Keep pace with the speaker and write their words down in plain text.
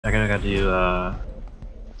I gotta do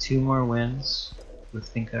 2 more wins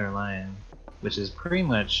with Finka or Lion, which is pretty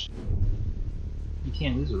much you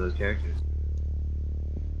can't lose with those characters.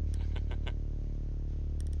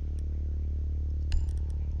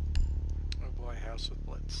 Oh boy, House with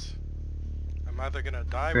Blitz. I'm either gonna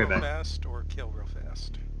die Right real back. fast or kill real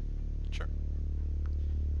fast. Sure.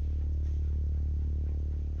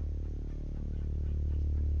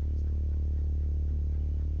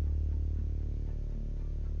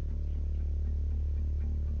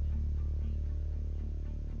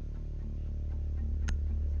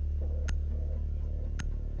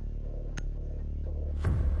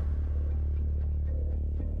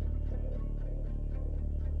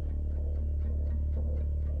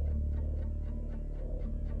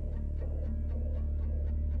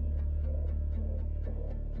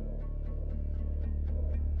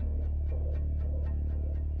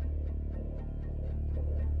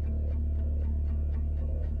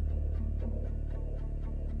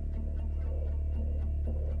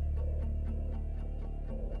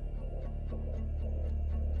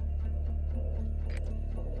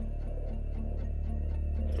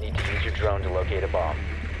 Need to use your drone to locate a bomb.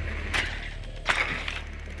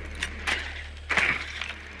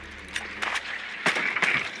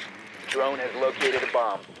 Drone has located a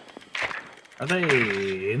bomb. Are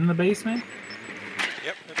they in the basement?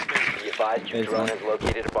 Yep, that's basically. Be advised your drone has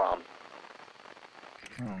located a bomb.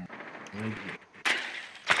 Oh, maybe.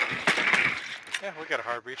 Yeah, we got a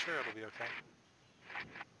hard breacher, it'll be okay.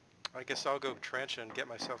 I guess I'll go trench and get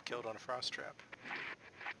myself killed on a frost trap.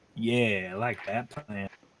 Yeah, I like that plan.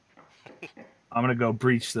 I'm gonna go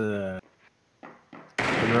breach the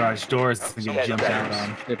garage doors to get jumped out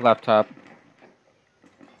on. Big laptop.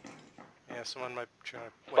 Yeah, someone might try to...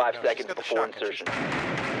 Wait, 5 no, she's seconds got the before shotgun. insertion.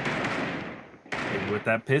 Maybe with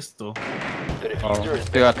that pistol. The diffuser Oh, has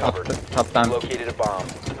they been got recovered. top down. Located a bomb.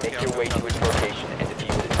 Make your way to its location and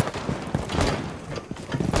defuse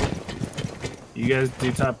it. You guys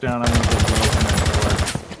do top down. I'm gonna go open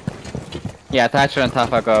that door. Yeah, Thatcher and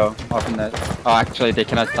Tafa go open the. Oh, actually, they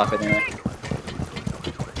cannot stop it anyway.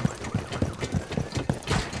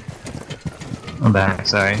 I'm back.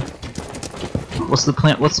 Sorry. What's the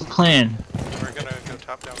plan? What's the plan? We're gonna go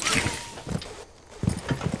top down.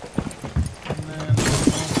 And then I'm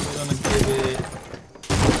also gonna give it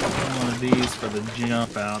one of these for the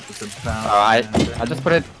jump out. That's about. Oh, I just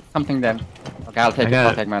put it something there. Okay, I'll take it.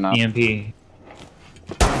 I'll take mine now. EMP.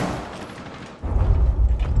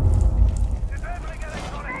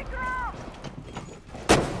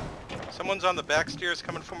 Someone's on the back stairs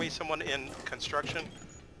coming for me, someone in construction.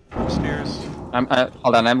 Upstairs.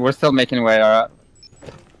 Hold on, we're still making way.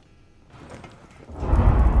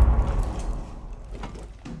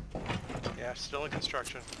 Yeah, still in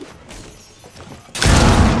construction.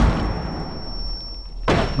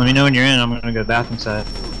 Let me know when you're in. I'm gonna go to the bathroom side.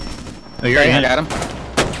 Oh, you're Okay, I in. got him.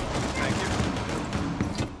 Thank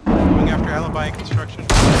you. Going after Alibi in construction.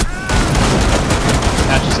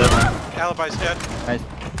 Patch is open. Alibi's dead. Nice.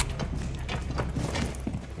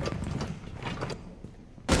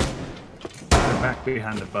 They're back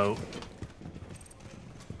behind the boat.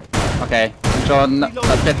 Okay, John,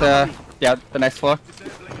 let's get the next floor.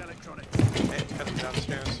 Okay, heading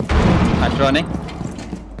downstairs. I'm joining.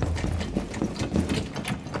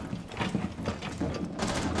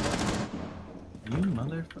 You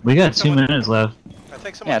motherfucker. We got 2 minutes left. I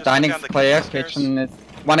think someone Yeah, just went dining's down the clear. stairs. Kitchen is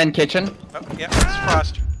one in kitchen. Oh, yeah, it's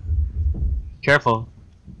Frost. Careful.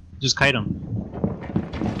 Just kite him.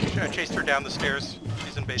 I chased her down the stairs.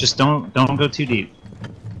 She's in basement. Just don't go too deep.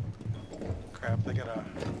 Crap, they got a...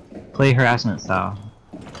 Play harassment style.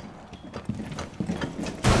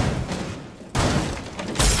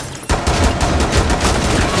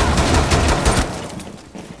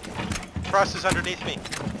 Frost is underneath me.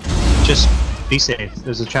 Just be safe.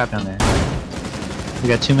 There's a trap down there. We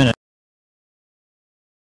got 2 minutes.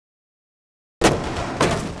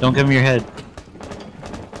 Don't give him your head.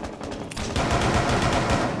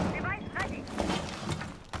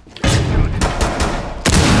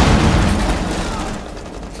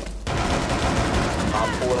 Op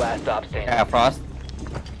 4 last stop standing. Yeah, Frost.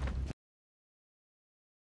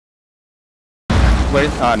 Where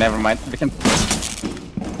is? Oh, never mind. We can.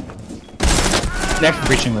 Next.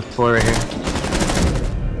 Breaching with 4 right here.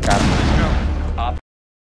 Got him. Let's go. Op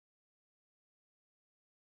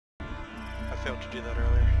I failed to do that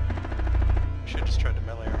earlier. I should have just tried to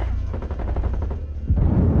melee her.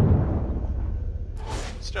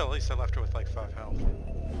 Still, at least I left her with like 5 health.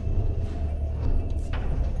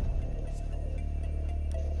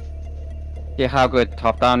 See how good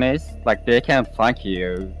top down is? Like, they can flank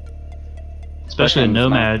you. Especially a Especially in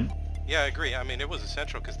nomad. Yeah, I agree. I mean, it was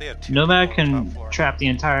essential because they had two Nomad people on the can top floor. trap the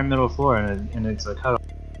entire middle floor, and it's a cutoff.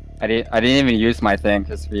 I didn't even use my thing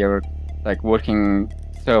because we were like working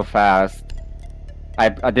so fast. I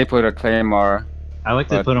did put a claymore. I like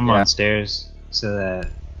to But, put them yeah. on stairs so that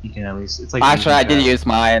you can at least. It's like Actually, I did using use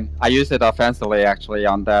mine. I used it offensively actually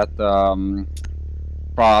on that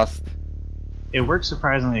frost. It works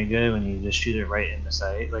surprisingly good when you just shoot it right in the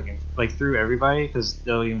sight, like through everybody, because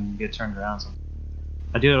they'll even get turned around. Sometimes.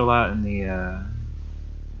 I do it a lot in the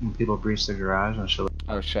when people breach the garage and she'll.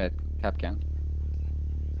 Oh shit, Capcan.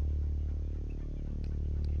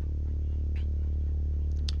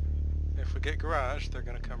 If we get garage, they're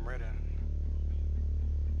gonna come right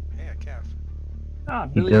in. Hey, a calf. Ah,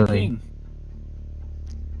 Hey, Billy Billy. King.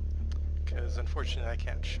 Because unfortunately I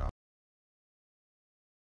can't shop.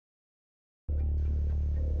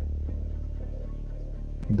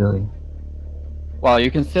 Billy. Well,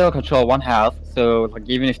 you can still control one half, so like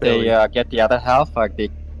even if they get the other half, like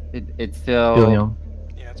it's still Billiam.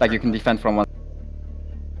 Yeah, it's like you pretty can defend from one.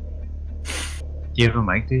 Do you have a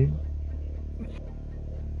mic, dude?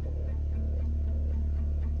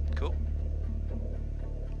 cool.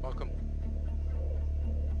 Welcome.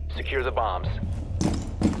 Secure the bombs.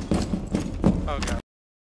 Oh god.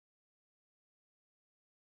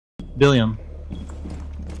 Billiam.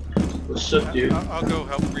 What's up, dude? I'll go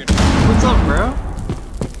help read. What's up, bro?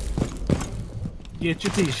 Get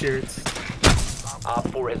your t-shirts. Op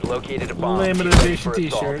 4 has located a bomb. Limited Get ready edition for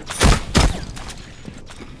assault. t-shirts.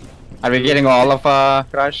 Are we getting all of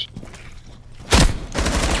Crash?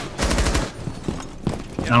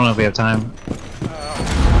 I don't know if we have time.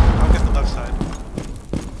 I'll get the left side.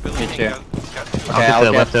 Billy Me King too. got two. I'll get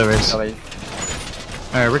the leftovers. Billy.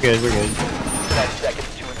 Alright, we're good, we're good. 10 seconds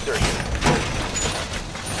to insertion.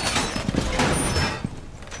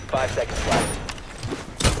 5 seconds left.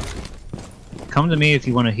 Come to me if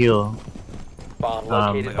you want to heal. Bomb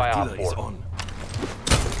located by Op 4.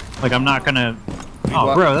 Like, I'm not gonna. Oh,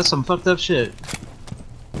 What? bro, that's some fucked up shit.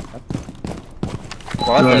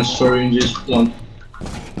 What? No, sorry, just one.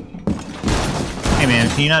 Hey, man,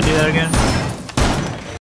 can you not do that again?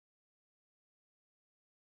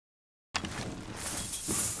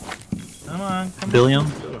 Come on, come Billiam?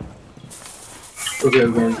 Okay,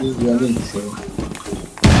 okay, this is running, so. on.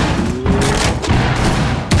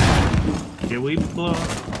 Can we blow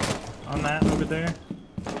on that over there?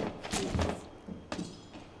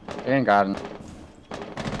 They ain't got it.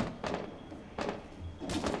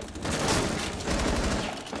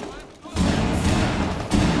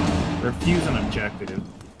 Refuse an objective.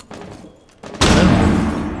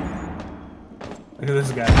 Look at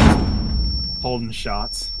this guy holding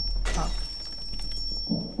shots.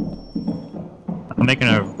 I'm making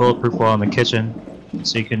a bulletproof wall in the kitchen,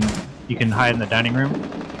 so you can hide in the dining room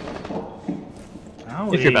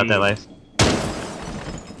if you're about that life.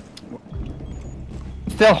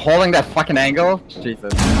 Still holding that fucking angle?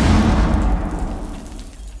 Jesus.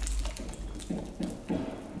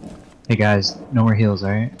 Hey guys, no more heals,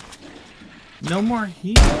 alright? No more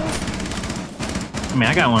heals? I mean,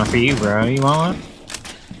 I got one for you, bro. You want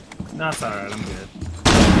one? No, it's alright, I'm good.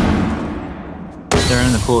 They're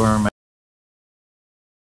in the pool room.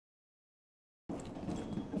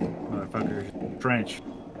 Motherfucker. French.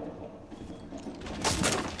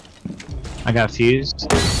 I got fused.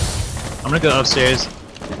 I'm gonna go upstairs.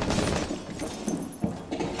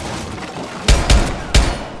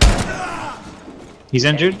 He's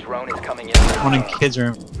injured. Drone is coming in. One in kids'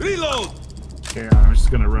 room. Okay, I'm just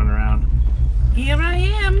gonna run around. Here I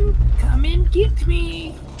am! Come and get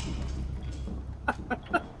me!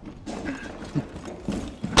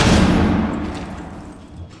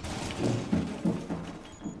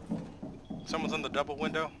 Someone's on the double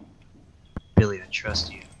window. Billy, I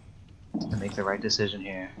trust you to make the right decision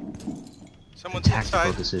here. Someone's Tactical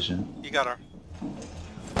inside. decision. You got her.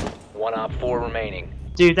 1 Op 4 remaining.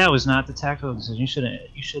 Dude, that was not the tactical decision.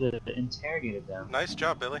 You should have interrogated them. Nice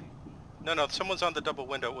job, Billy. No, someone's on the double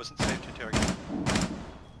window. It wasn't safe to interrogate.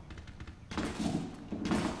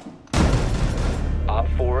 Op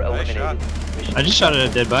 4 Nice shot. eliminated. Mission I just shot at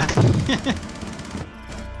a dead body.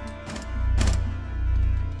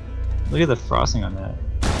 Look at the frosting on that.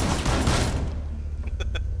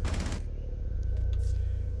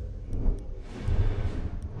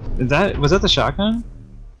 Was that the shotgun?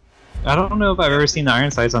 I don't know if I've ever seen the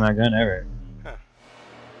iron sights on that gun ever. Huh.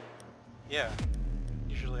 Yeah.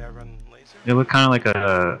 Usually I run laser. It looked kind of like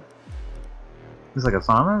a. It was like a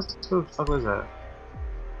FAMAS? What the fuck was that?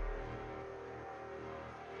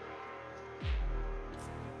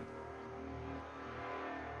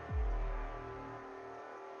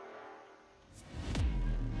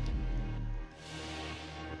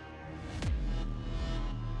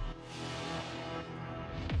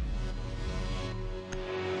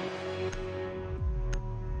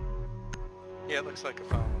 Yeah, it looks like a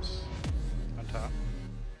phone was on top.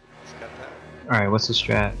 It's got that. Alright, what's the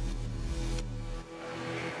strat?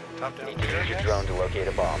 Top down Need to here, use your guys. drone to locate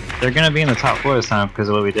a bomb. They're gonna be in the top floor this time because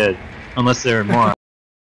of what we did. Unless there are more.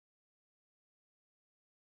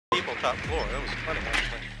 People top floor. That was funny,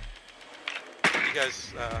 actually. You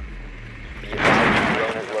guys, Be advised your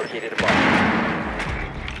drone has located a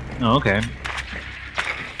bomb. Oh, okay.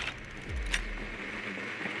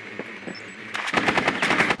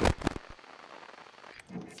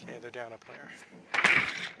 okay, they're down up there.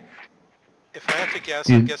 If I have to guess,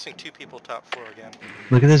 Dude. I'm guessing 2 people top floor again.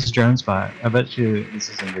 Look at this drone spot. I bet you this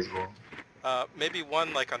is invisible. Maybe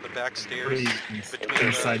one like on the back stairs Please. between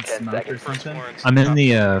Inside the smoke or first something? floor and I'm in top.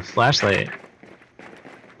 the flashlight.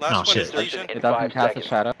 Last Oh, one shit. is Legion. In It doesn't 5 cast a seconds.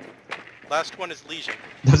 shadow. Last one is Legion.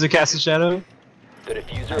 Does it cast a shadow? The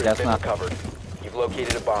diffuser I has guess been not. recovered. You've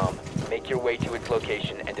located a bomb. Make your way to its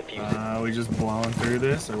location and defuse it. We just blowing through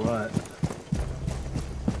this or what?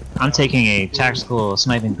 I'm taking a tactical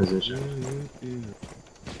sniping position. Reminds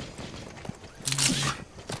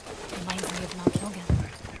me of Mount Logan.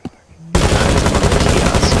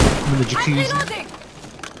 I'm in the jacuzzi. Reloading!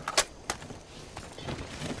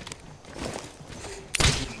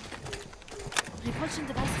 Repulsion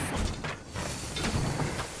device set.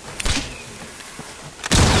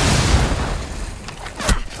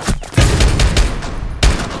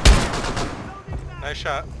 Nice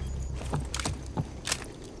shot.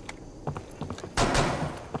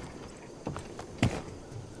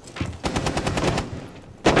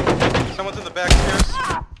 Someone's in the back stairs.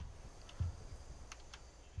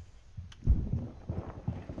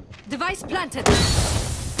 Device planted.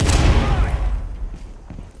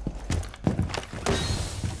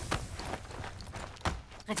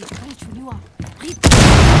 Ready to reach when you are. Read.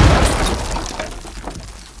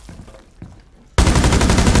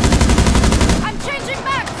 I'm changing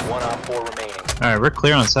back. 1 op 4 remaining. Alright, we're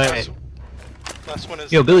clear on site. Last one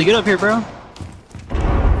is. Yo, Billy, get up here, bro.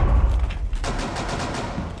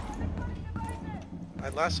 I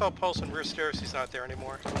last saw Pulse in rear stairs. He's not there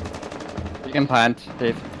anymore. You can plant,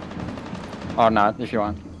 Dave. Or not, if you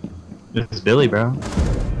want. This is Billy, bro.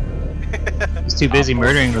 He's too busy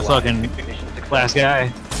murdering the fucking last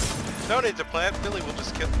guy. No need to plant. Billy will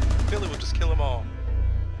just kill them all.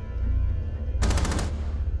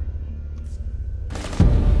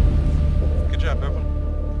 Good job, everyone.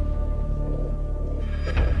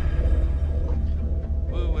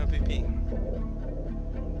 Woo, MVP.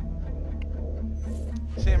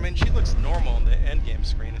 See, I mean, she looks normal in the endgame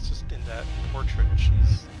screen. It's just in that portrait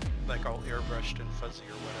she's like all airbrushed and fuzzy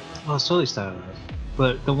or whatever. Well, it's totally stylized.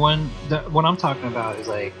 But the one I'm talking about is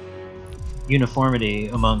like uniformity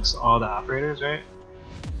amongst all the operators, right?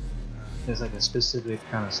 There's like a specific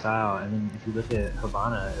kind of style, and then if you look at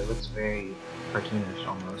Havana, it looks very cartoonish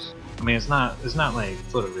almost. I mean, it's not like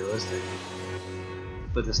photorealistic,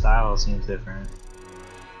 but the style seems different,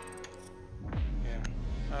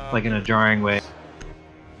 Yeah. like in a jarring way.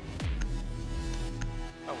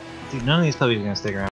 Oh, well. Dude, none of these puppies are gonna stick around.